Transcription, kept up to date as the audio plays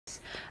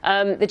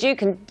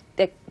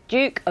The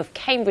Duke of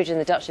Cambridge and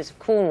the Duchess of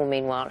Cornwall,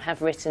 meanwhile,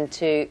 have written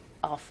to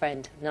our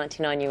friend,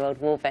 99-year-old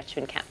war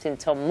veteran Captain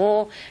Tom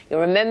Moore.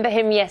 You'll remember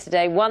him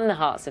yesterday, won the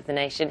hearts of the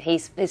nation.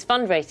 His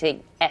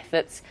fundraising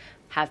efforts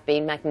have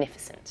been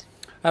magnificent.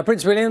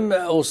 Prince William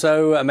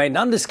also made an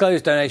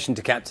undisclosed donation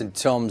to Captain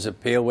Tom's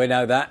appeal, we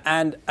know that.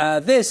 And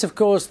this, of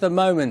course, the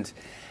moment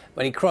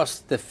when he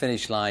crossed the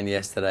finish line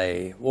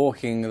yesterday,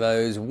 walking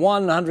those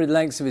 100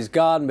 lengths of his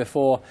garden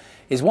before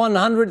his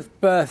 100th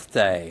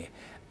birthday.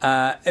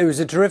 It was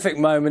a terrific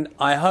moment.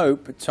 I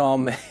hope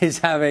Tom is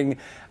having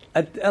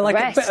a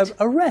bit of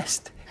a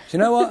rest. Do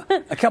you know what?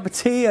 A cup of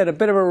tea and a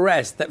bit of a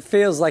rest that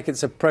feels like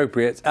it's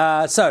appropriate.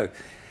 So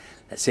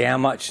let's see how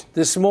much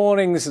this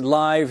morning's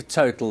live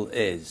total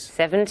is.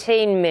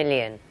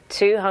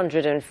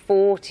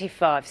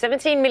 17,245.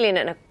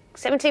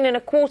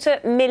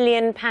 17.25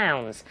 million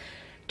pounds.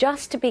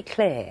 Just to be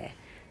clear,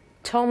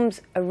 Tom's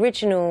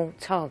original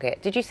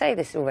target. Did you say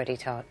this already,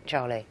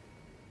 Charlie?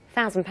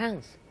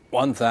 £1,000.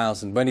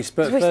 1,000 when he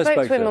first spoke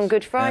spoke to him on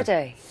Good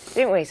Friday,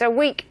 didn't we? So a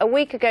week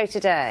ago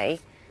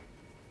today,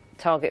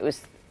 target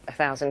was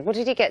 1,000. What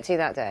did he get to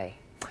that day?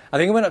 I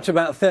think it went up to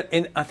about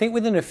I think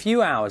within a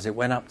few hours it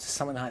went up to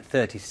something like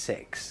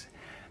 36.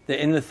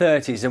 In the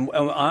 30s, and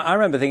I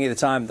remember thinking at the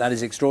time that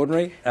is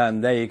extraordinary.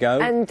 There you go.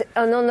 And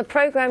on the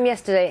programme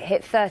yesterday, it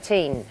hit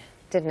 13,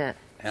 didn't it?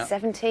 Yep.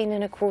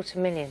 17.25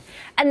 million.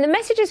 And the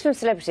messages from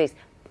celebrities,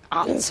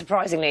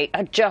 unsurprisingly,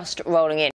 are just rolling in.